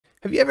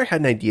Have you ever had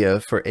an idea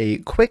for a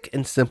quick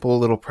and simple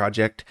little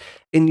project,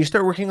 and you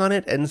start working on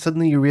it, and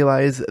suddenly you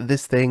realize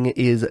this thing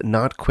is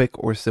not quick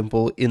or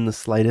simple in the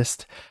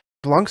slightest?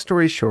 Long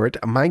story short,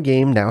 my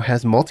game now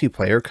has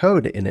multiplayer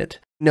code in it.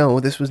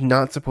 No, this was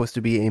not supposed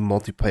to be a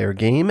multiplayer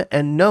game,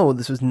 and no,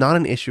 this was not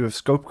an issue of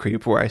scope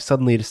creep where I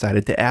suddenly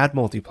decided to add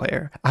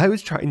multiplayer. I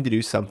was trying to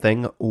do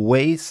something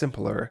way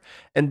simpler,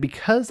 and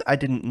because I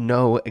didn't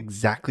know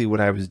exactly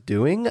what I was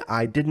doing,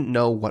 I didn't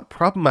know what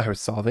problem I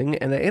was solving,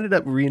 and I ended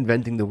up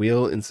reinventing the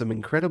wheel in some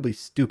incredibly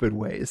stupid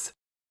ways.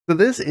 So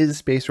this is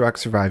Space Rock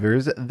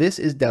Survivors, this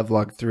is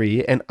Devlog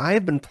 3, and I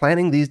have been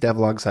planning these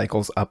devlog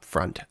cycles up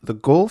front. The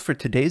goal for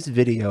today's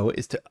video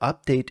is to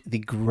update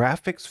the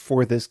graphics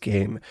for this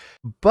game,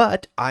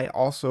 but I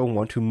also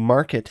want to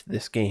market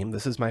this game.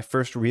 This is my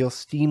first real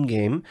Steam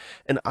game,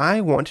 and I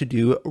want to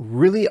do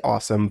really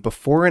awesome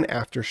before and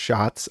after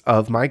shots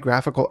of my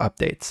graphical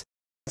updates.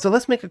 So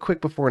let's make a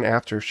quick before and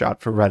after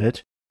shot for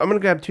Reddit. I'm going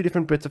to grab two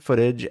different bits of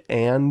footage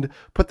and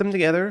put them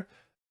together,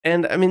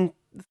 and I mean,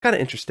 it's kind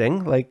of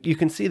interesting. Like, you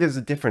can see there's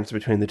a difference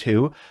between the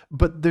two,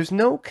 but there's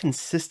no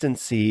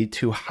consistency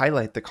to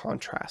highlight the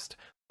contrast.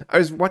 I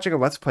was watching a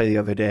Let's Play the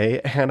other day,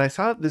 and I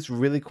saw this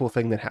really cool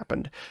thing that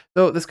happened.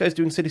 So this guy's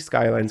doing City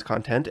Skylines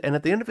content, and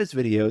at the end of his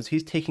videos,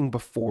 he's taking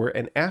before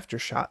and after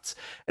shots.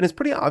 And it's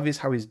pretty obvious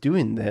how he's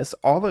doing this.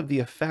 All of the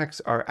effects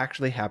are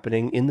actually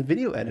happening in the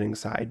video editing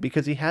side,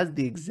 because he has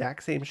the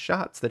exact same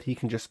shots that he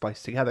can just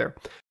splice together.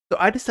 So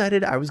I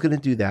decided I was going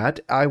to do that.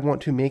 I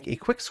want to make a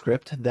quick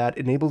script that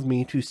enables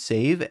me to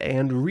save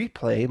and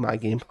replay my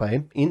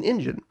gameplay in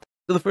Engine.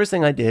 So the first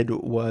thing I did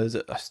was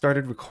I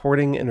started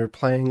recording and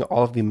replaying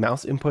all of the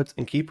mouse inputs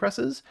and key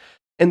presses.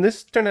 And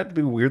this turned out to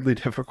be weirdly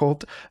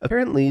difficult.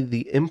 Apparently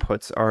the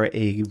inputs are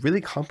a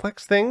really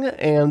complex thing,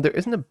 and there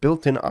isn't a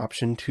built-in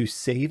option to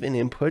save an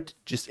input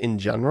just in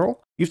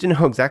general. You have to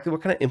know exactly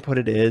what kind of input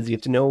it is, you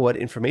have to know what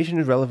information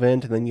is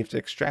relevant, and then you have to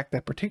extract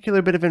that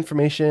particular bit of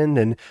information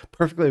and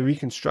perfectly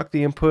reconstruct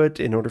the input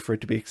in order for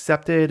it to be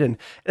accepted, and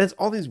it has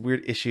all these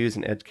weird issues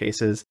and edge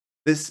cases.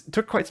 This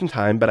took quite some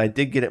time, but I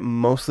did get it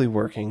mostly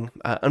working.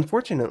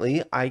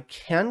 Unfortunately, I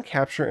can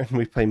capture and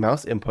replay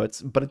mouse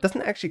inputs, but it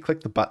doesn't actually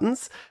click the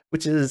buttons,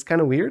 which is kind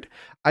of weird.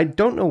 I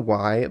don't know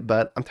why,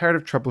 but I'm tired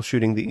of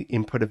troubleshooting the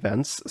input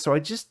events, so I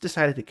just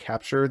decided to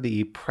capture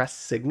the press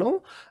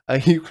signal.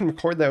 You can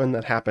record that when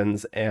that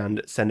happens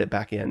and send it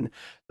back in.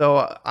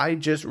 So I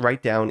just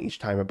write down each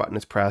time a button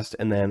is pressed,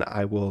 and then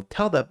I will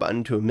tell that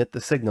button to emit the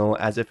signal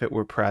as if it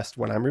were pressed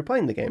when I'm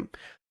replaying the game.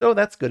 So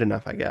that's good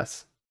enough, I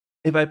guess.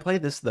 If I play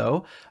this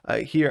though,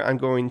 here I'm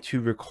going to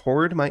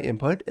record my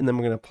input and then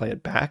we're going to play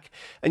it back,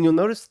 and you'll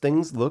notice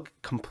things look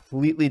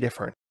completely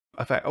different.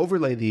 If I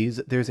overlay these,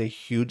 there's a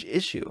huge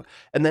issue,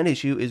 and that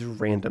issue is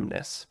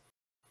randomness.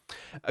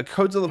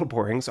 Code's a little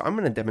boring, so I'm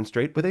going to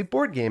demonstrate with a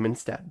board game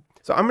instead.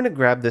 So I'm going to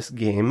grab this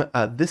game.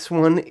 This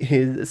one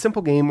is a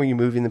simple game where you're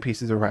moving the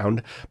pieces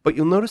around, but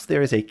you'll notice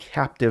there is a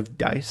captive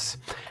dice.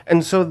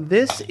 And so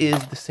this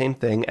is the same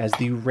thing as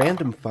the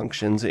random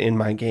functions in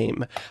my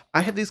game.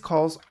 I have these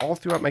calls all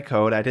throughout my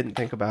code. I didn't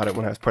think about it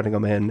when I was putting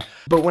them in,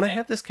 but when I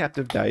have this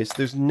captive dice,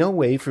 there's no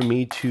way for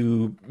me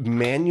to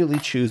manually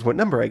choose what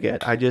number I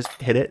get. I just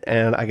hit it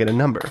and I get a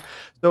number.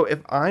 So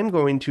if I'm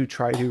going to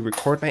try to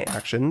record my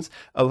actions,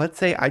 let's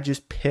say I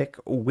just pick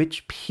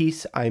which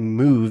piece I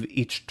move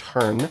each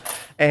turn,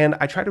 and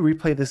I try to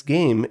replay this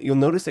game, you'll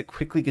notice it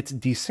quickly gets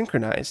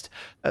desynchronized.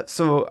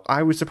 So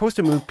I was supposed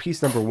to move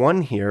piece number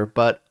 1 here,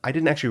 but I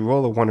didn't actually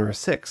roll a 1 or a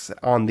 6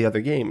 on the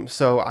other game,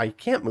 so I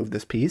can't move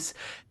this piece.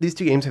 These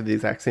two games have the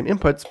exact same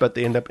inputs, but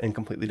they end up in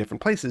completely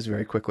different places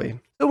very quickly.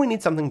 So we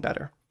need something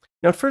better.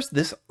 Now at first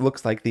this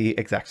looks like the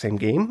exact same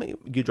game.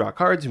 You draw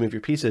cards, you move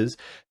your pieces.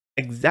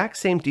 Exact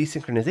same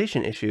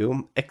desynchronization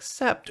issue,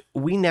 except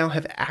we now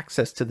have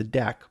access to the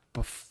deck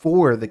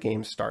before the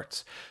game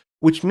starts,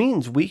 which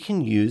means we can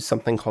use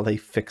something called a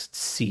fixed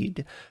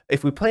seed.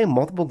 If we play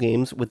multiple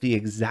games with the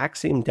exact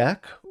same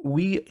deck,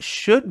 we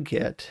should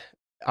get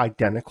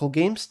identical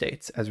game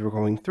states as we're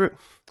going through.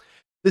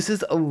 This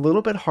is a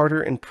little bit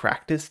harder in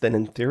practice than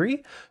in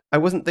theory. I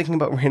wasn't thinking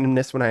about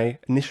randomness when I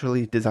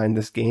initially designed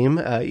this game,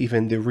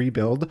 even the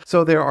rebuild,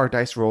 so there are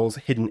dice rolls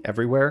hidden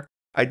everywhere.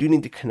 I do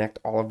need to connect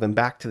all of them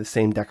back to the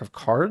same deck of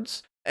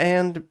cards,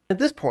 and at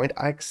this point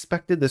I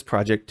expected this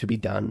project to be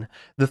done.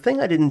 The thing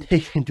I didn't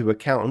take into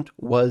account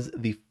was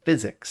the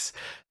physics.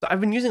 So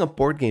I've been using a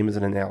board game as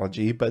an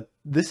analogy, but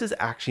this is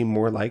actually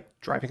more like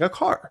driving a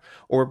car,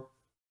 or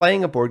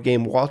playing a board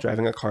game while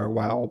driving a car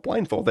while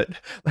blindfolded.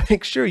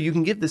 Like, sure, you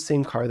can give the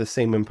same car the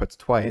same inputs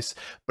twice,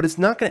 but it's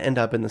not going to end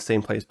up in the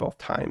same place both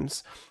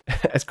times.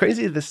 As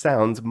crazy as this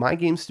sounds, my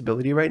game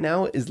stability right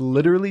now is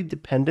literally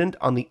dependent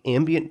on the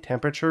ambient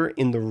temperature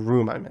in the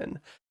room I'm in.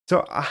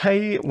 So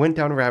I went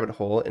down a rabbit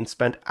hole and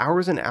spent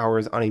hours and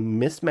hours on a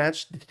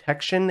mismatch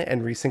detection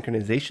and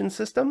resynchronization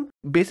system.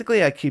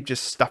 Basically, I keep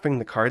just stuffing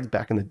the cards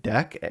back in the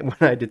deck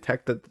when I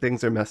detect that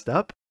things are messed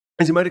up.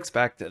 As you might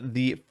expect,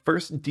 the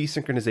first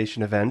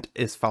desynchronization event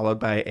is followed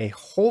by a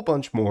whole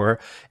bunch more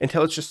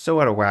until it's just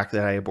so out of whack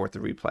that I abort the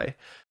replay.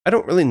 I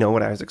don't really know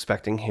what I was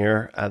expecting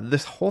here.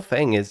 This whole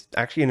thing is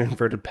actually an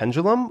inverted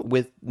pendulum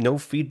with no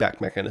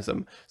feedback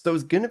mechanism, so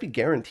it's going to be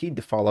guaranteed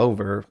to fall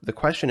over. The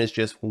question is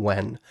just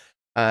when.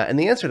 And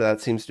the answer to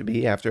that seems to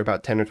be after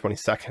about 10 or 20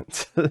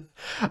 seconds.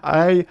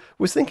 I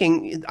was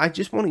thinking, I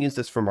just want to use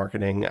this for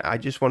marketing. I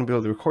just want to be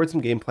able to record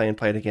some gameplay and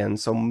play it again,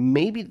 so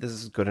maybe this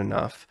is good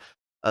enough.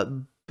 Uh,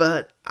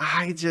 but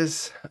I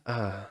just,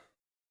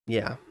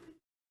 yeah.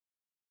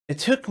 It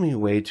took me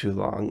way too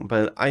long,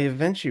 but I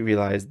eventually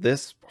realized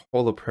this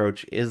whole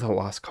approach is a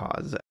lost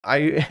cause. I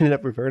ended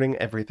up reverting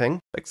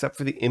everything except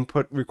for the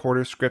input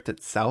recorder script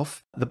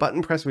itself. The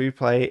button press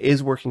replay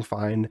is working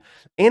fine,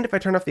 and if I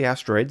turn off the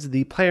asteroids,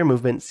 the player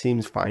movement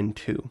seems fine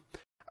too.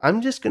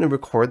 I'm just going to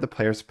record the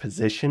player's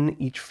position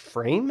each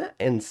frame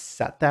and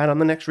set that on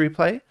the next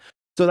replay.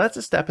 So that's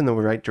a step in the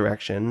right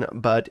direction,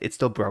 but it's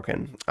still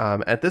broken.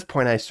 At this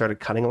point, I started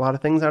cutting a lot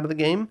of things out of the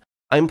game.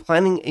 I'm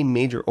planning a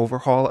major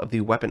overhaul of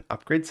the weapon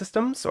upgrade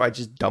system, so I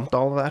just dumped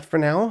all of that for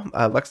now.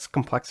 Less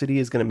complexity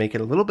is going to make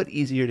it a little bit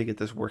easier to get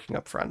this working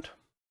up front.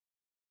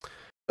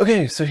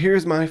 Okay, so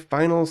here's my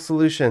final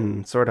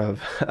solution, sort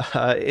of.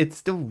 It's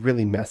still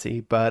really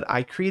messy, but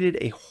I created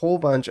a whole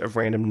bunch of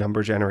random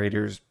number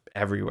generators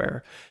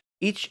everywhere.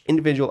 Each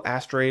individual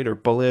asteroid or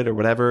bullet or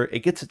whatever,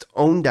 it gets its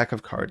own deck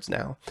of cards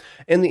now.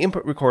 And the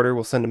input recorder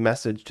will send a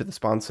message to the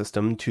spawn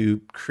system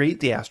to create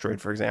the asteroid,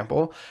 for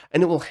example,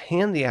 and it will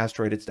hand the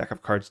asteroid its deck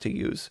of cards to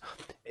use.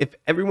 If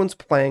everyone's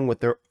playing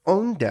with their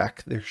own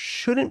deck, there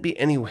shouldn't be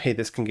any way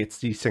this can get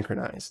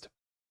desynchronized,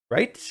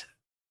 right?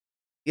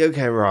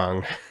 Okay,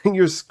 wrong.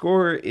 Your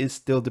score is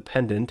still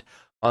dependent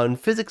on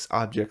physics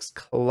objects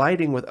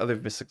colliding with other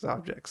physics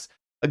objects.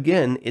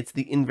 Again, it's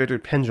the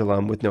inverted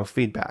pendulum with no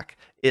feedback.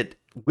 It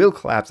will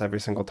collapse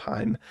every single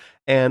time,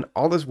 and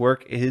all this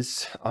work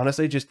is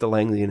honestly just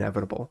delaying the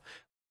inevitable.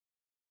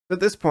 At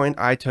this point,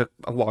 I took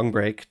a long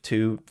break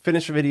to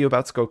finish a video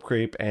about scope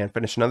creep and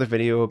finish another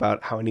video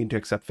about how I need to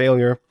accept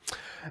failure.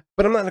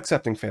 But I'm not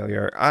accepting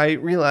failure. I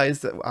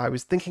realized that I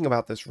was thinking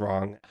about this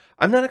wrong.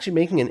 I'm not actually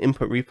making an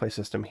input replay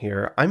system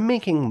here. I'm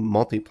making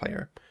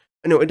multiplayer.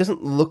 I know it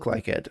doesn't look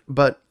like it,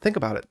 but think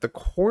about it. The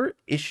core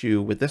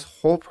issue with this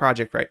whole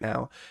project right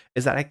now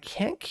is that I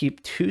can't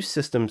keep two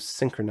systems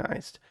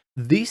synchronized.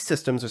 These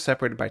systems are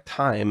separated by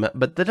time,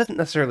 but that doesn't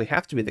necessarily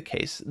have to be the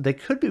case. They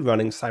could be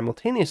running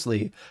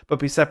simultaneously, but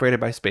be separated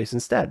by space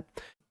instead.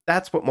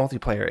 That's what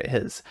multiplayer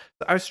is.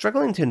 I was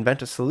struggling to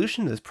invent a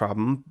solution to this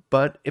problem,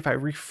 but if I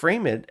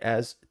reframe it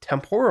as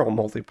temporal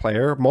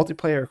multiplayer,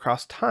 multiplayer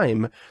across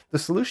time, the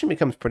solution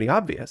becomes pretty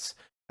obvious.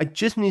 I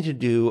just need to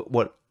do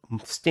what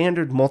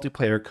standard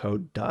multiplayer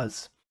code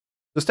does.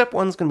 So step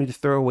one is going to be to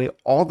throw away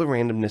all the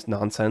randomness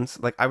nonsense.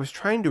 Like, I was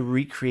trying to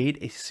recreate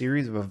a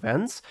series of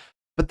events,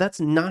 but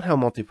that's not how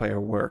multiplayer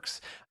works.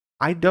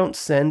 I don't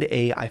send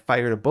I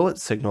fired a bullet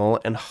signal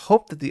and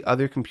hope that the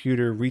other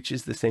computer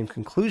reaches the same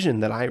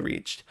conclusion that I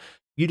reached.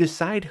 You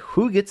decide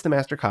who gets the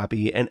master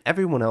copy, and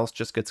everyone else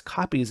just gets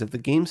copies of the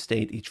game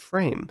state each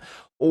frame,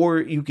 or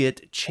you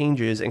get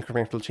changes,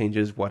 incremental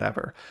changes,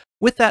 whatever.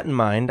 With that in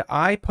mind,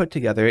 I put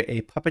together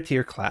a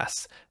puppeteer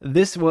class.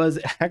 This was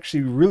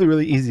actually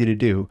really easy to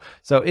do.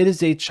 So it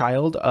is a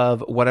child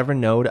of whatever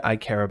node I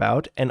care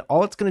about, and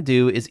all it's going to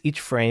do is each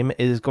frame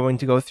is going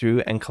to go through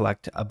and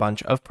collect a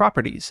bunch of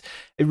properties.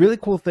 A really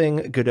cool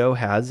thing Godot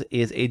has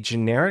is a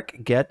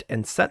generic get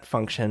and set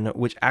function,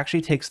 which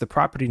actually takes the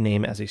property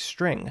name as a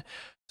string.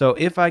 So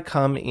if I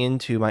come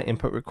into my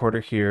input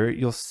recorder here,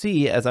 you'll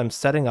see as I'm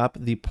setting up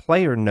the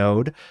player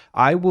node,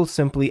 I will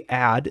simply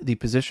add the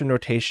position,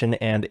 rotation,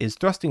 and is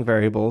thrusting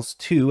variables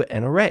to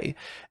an array.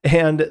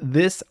 And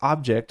this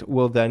object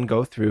will then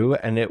go through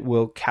and it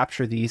will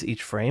capture these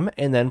each frame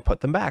and then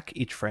put them back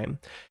each frame.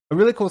 A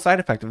really cool side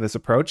effect of this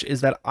approach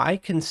is that I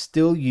can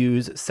still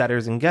use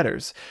setters and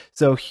getters.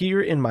 So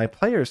here in my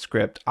player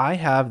script, I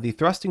have the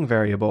thrusting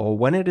variable.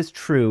 When it is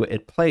true,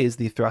 it plays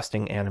the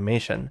thrusting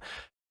animation.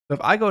 So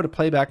if I go to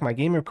play back my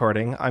game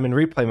recording, I'm in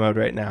replay mode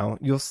right now,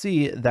 you'll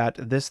see that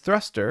this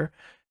thruster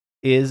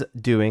is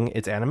doing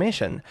its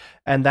animation.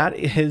 And that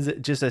is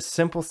just a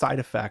simple side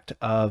effect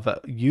of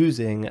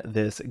using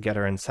this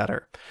getter and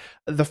setter.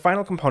 The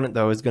final component,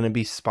 though, is going to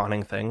be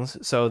spawning things.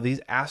 So these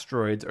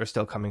asteroids are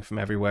still coming from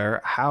everywhere.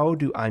 How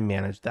do I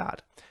manage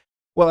that?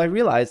 Well, I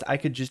realized I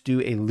could just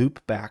do a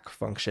loop back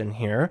function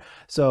here.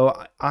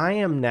 So I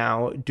am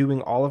now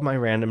doing all of my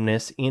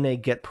randomness in a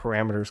get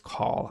parameters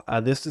call.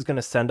 This is going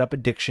to send up a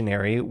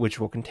dictionary, which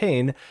will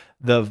contain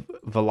the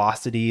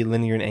velocity,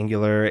 linear and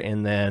angular,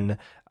 and then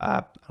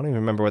I don't even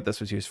remember what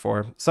this was used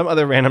for. Some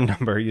other random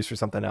number used for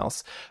something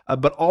else.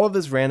 But all of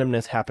this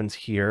randomness happens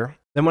here.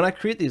 Then when I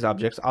create these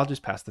objects, I'll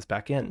just pass this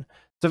back in.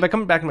 So if I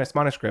come back to my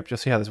spawner script, you'll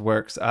see how this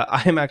works.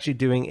 I am actually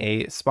doing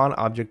a spawn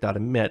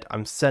object.emit.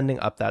 I'm sending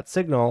up that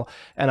signal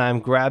and I'm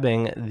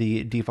grabbing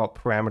the default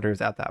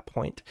parameters at that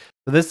point.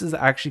 So this is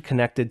actually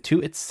connected to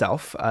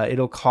itself.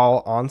 It'll call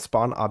on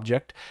spawn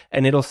object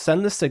and it'll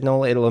send the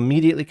signal. It'll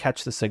immediately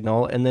catch the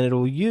signal and then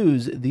it'll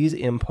use these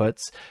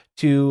inputs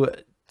to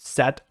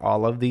set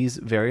all of these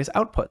various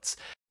outputs.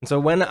 And so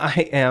when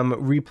I am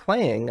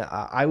replaying,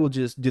 I will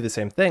just do the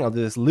same thing. I'll do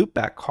this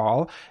loopback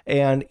call.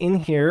 And in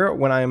here,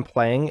 when I am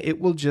playing,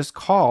 it will just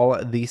call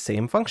the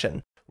same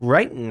function.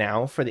 Right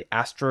now, for the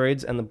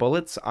asteroids and the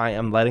bullets, I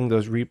am letting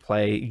those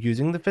replay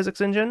using the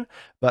physics engine.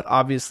 But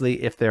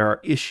obviously, if there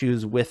are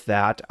issues with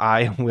that,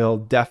 I will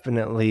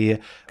definitely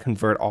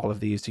convert all of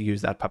these to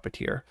use that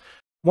puppeteer.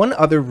 One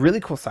other really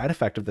cool side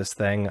effect of this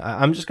thing,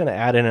 I'm just going to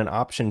add in an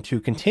option to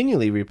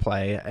continually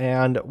replay,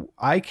 and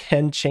I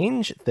can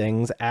change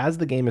things as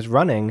the game is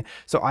running.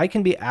 So I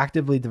can be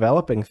actively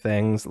developing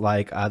things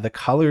like the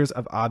colors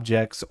of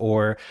objects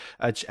or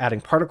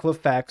adding particle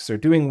effects or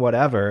doing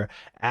whatever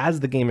as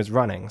the game is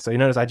running. So you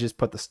notice I just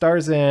put the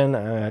stars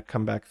in,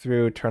 come back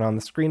through, turn on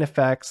the screen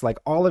effects, like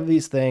all of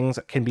these things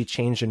can be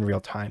changed in real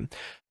time.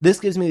 This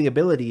gives me the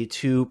ability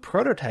to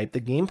prototype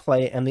the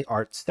gameplay and the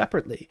art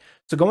separately.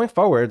 So going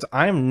forwards,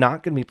 I'm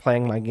not going to be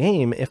playing my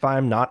game if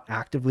I'm not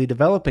actively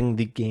developing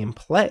the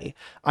gameplay.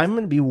 I'm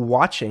going to be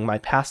watching my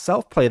past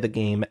self play the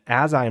game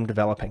as I'm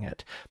developing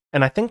it.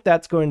 And I think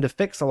that's going to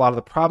fix a lot of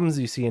the problems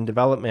you see in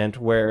development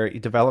where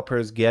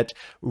developers get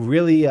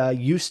really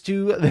used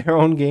to their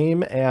own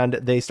game and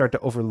they start to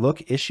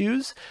overlook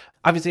issues.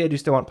 Obviously, I do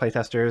still want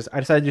playtesters.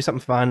 I decided to do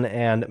something fun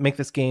and make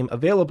this game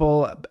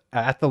available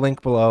at the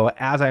link below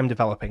as I'm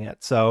developing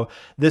it. So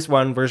this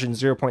one, version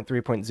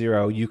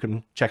 0.3.0, you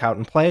can check out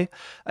and play.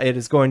 It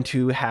is going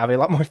to have a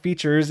lot more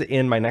features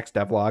in my next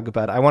devlog,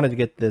 but I wanted to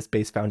get this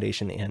base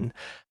foundation in.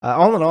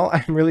 All in all,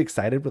 I'm really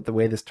excited with the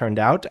way this turned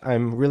out.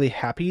 I'm really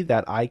happy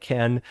that I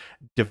can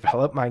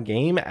develop my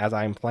game as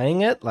I'm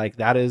playing it. Like,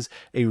 that is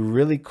a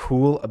really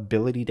cool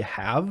ability to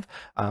have.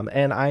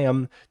 And I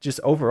am just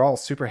overall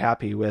super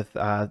happy with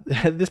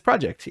this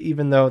project,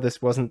 even though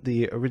this wasn't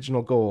the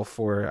original goal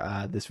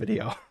for this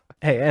video.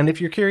 Hey, and if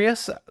you're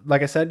curious,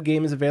 like I said,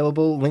 game is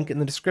available, link in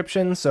the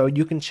description, so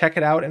you can check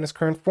it out in its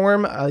current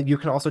form. You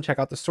can also check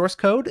out the source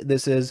code.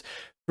 This is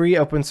free,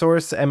 open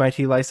source,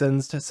 MIT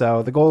licensed,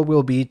 so the goal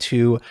will be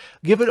to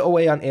give it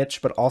away on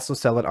itch, but also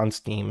sell it on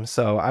Steam.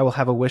 So I will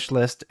have a wish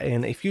list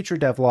in a future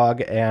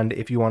devlog, and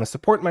if you want to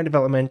support my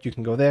development, you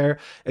can go there.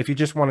 If you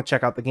just want to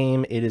check out the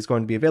game, it is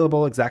going to be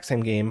available, exact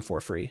same game,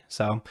 for free.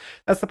 So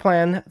that's the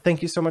plan.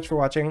 Thank you so much for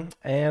watching,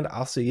 and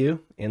I'll see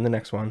you in the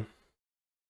next one.